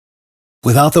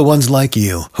Without the ones like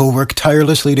you, who work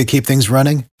tirelessly to keep things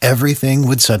running, everything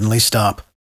would suddenly stop.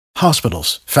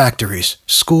 Hospitals, factories,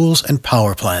 schools, and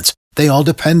power plants, they all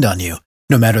depend on you.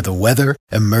 No matter the weather,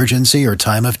 emergency, or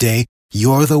time of day,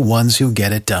 you're the ones who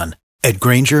get it done. At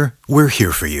Grainger, we're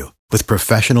here for you with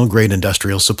professional-grade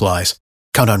industrial supplies.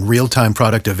 Count on real-time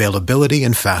product availability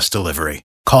and fast delivery.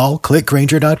 Call,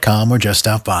 clickgrainger.com, or just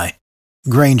stop by.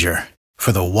 Grainger,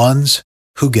 for the ones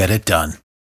who get it done.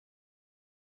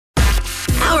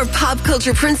 Our pop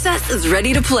culture princess is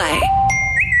ready to play.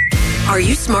 Are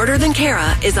You Smarter Than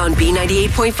Kara is on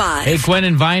B98.5. Hey, Gwen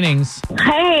and Vinnings.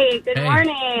 Hey, good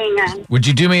morning. Would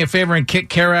you do me a favor and kick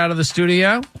Kara out of the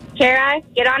studio? Kara,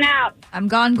 get on out. I'm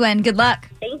gone, Gwen. Good luck.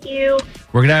 Thank you.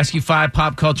 We're going to ask you 5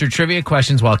 pop culture trivia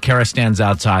questions while Kara stands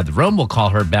outside the room. We'll call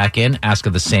her back in, ask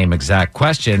her the same exact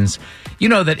questions. You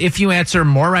know that if you answer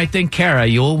more right than Kara,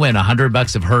 you'll win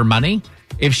 $100 of her money.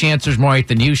 If she answers more right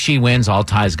than you, she wins. All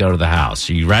ties go to the house.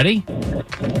 Are you ready?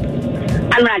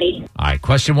 I'm ready. All right.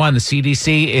 Question 1. The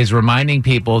CDC is reminding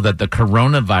people that the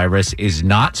coronavirus is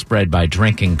not spread by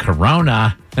drinking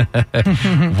Corona.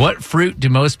 What fruit do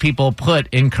most people put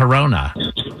in Corona?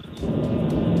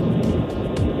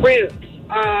 Root.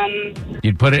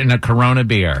 You'd put it in a Corona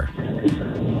beer.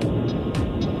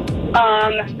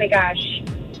 My gosh.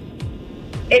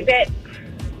 Is it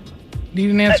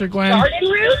Need an answer, Gwen? garden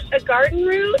root? A garden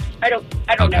root? I don't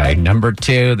Okay, know. number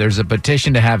 2, there's a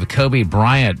petition to have Kobe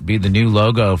Bryant be the new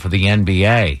logo for the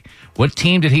NBA. What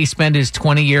team did he spend his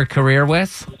 20-year career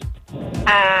with?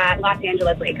 Los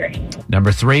Angeles Lakers.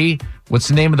 Number 3, what's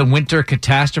the name of the winter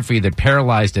catastrophe that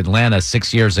paralyzed Atlanta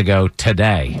 6 years ago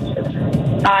today?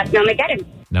 Snowmageddon.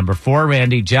 Number 4,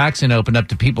 Randy Jackson opened up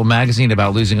to People magazine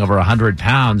about losing over 100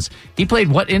 pounds. He played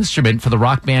what instrument for the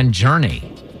rock band Journey?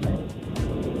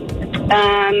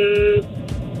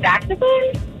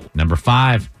 Saxophone? Number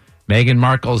 5, Meghan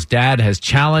Markle's dad has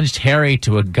challenged Harry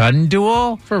to a gun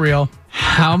duel. For real.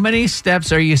 How many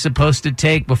steps are you supposed to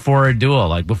take before a duel,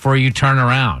 like before you turn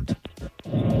around?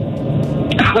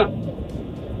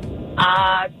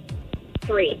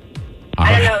 3.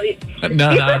 I don't know.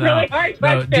 No. These are really hard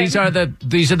No, questions.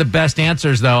 these are the best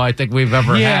answers though I think we've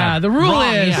ever had. Yeah, the rule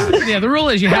Wrong, is yeah. the rule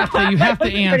is you have to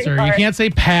Pretty answer. You hard. can't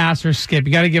say pass or skip.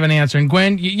 You got to give an answer. And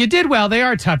Gwen, you did well. They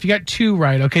are tough. You got 2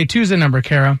 right. Okay, 2's the number,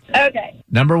 Kara. Okay.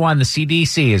 Number 1, the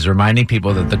CDC is reminding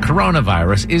people that the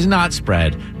coronavirus is not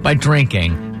spread by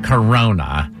drinking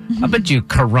Corona. I bet you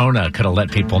Corona could have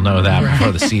let people know that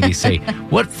before the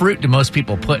CDC. What fruit do most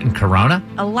people put in Corona?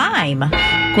 A lime.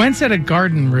 Gwen said a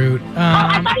garden root.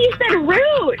 I thought you said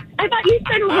root.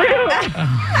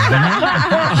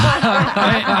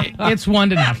 It's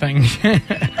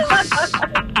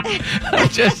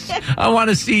 1-0. I want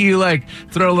to see you like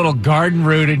throw a little garden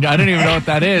root, and I don't even know what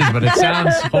that is, but it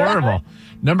sounds horrible.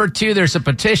 Number 2, there's a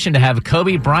petition to have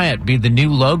Kobe Bryant be the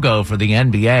new logo for the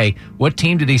NBA. What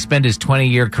team did he spend his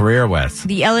 20-year career with?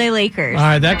 The LA Lakers. All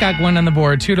right, that got Gwen on the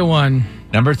board. 2-1.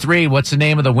 Number 3, what's the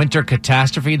name of the winter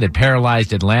catastrophe that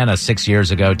paralyzed Atlanta 6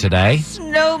 years ago today?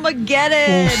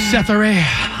 Snowmageddon. Cethary.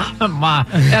 Ma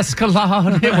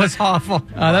Escalade. It was awful.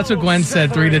 That's what Gwen said.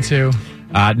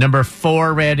 3-2. Number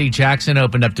 4, Randy Jackson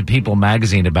opened up to People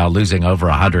magazine about losing over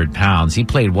 100 pounds. He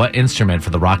played what instrument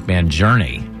for the rock band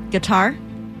Journey? Guitar.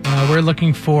 We're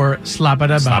looking for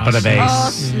slap-a-da bass. Slap-a-da bass.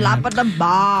 Oh, slap of the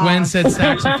bar. Gwen said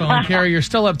saxophone. Kara, you're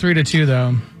still up 3-2,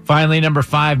 though. Finally, number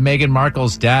 5, Meghan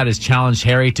Markle's dad has challenged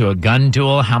Harry to a gun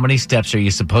duel. How many steps are you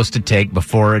supposed to take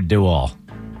before a duel?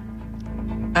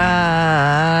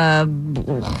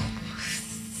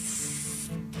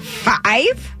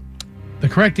 5? The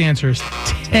correct answer is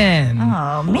 10.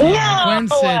 Oh, man. Gwen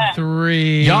said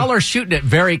 3. Y'all are shooting at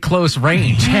very close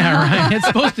range. Yeah, right. It's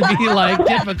supposed to be like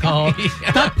difficult.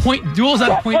 Not duel's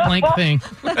not a point blank thing.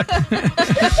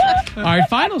 All right,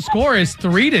 final score is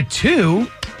 3-2.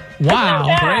 Wow.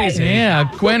 Okay. Crazy. Yeah.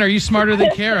 Gwen, are you smarter than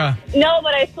Kara? No,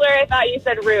 but I swear I thought you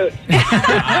said root.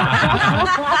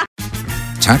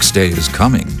 Tax day is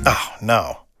coming. Oh,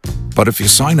 no. But if you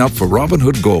sign up for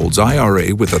Robinhood Gold's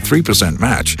IRA with a 3%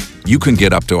 match, you can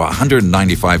get up to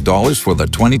 $195 for the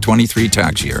 2023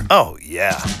 tax year. Oh,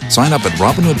 yeah. Sign up at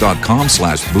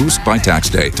Robinhood.com/boost by tax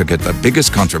day to get the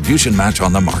biggest contribution match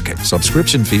on the market.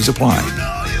 Subscription fees apply.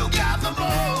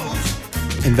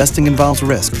 Investing involves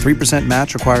risk. 3%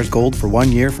 match requires gold for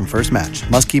 1 year from first match.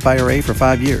 Must keep IRA for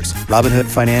 5 years. Robinhood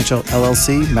Financial,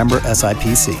 LLC, member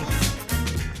SIPC.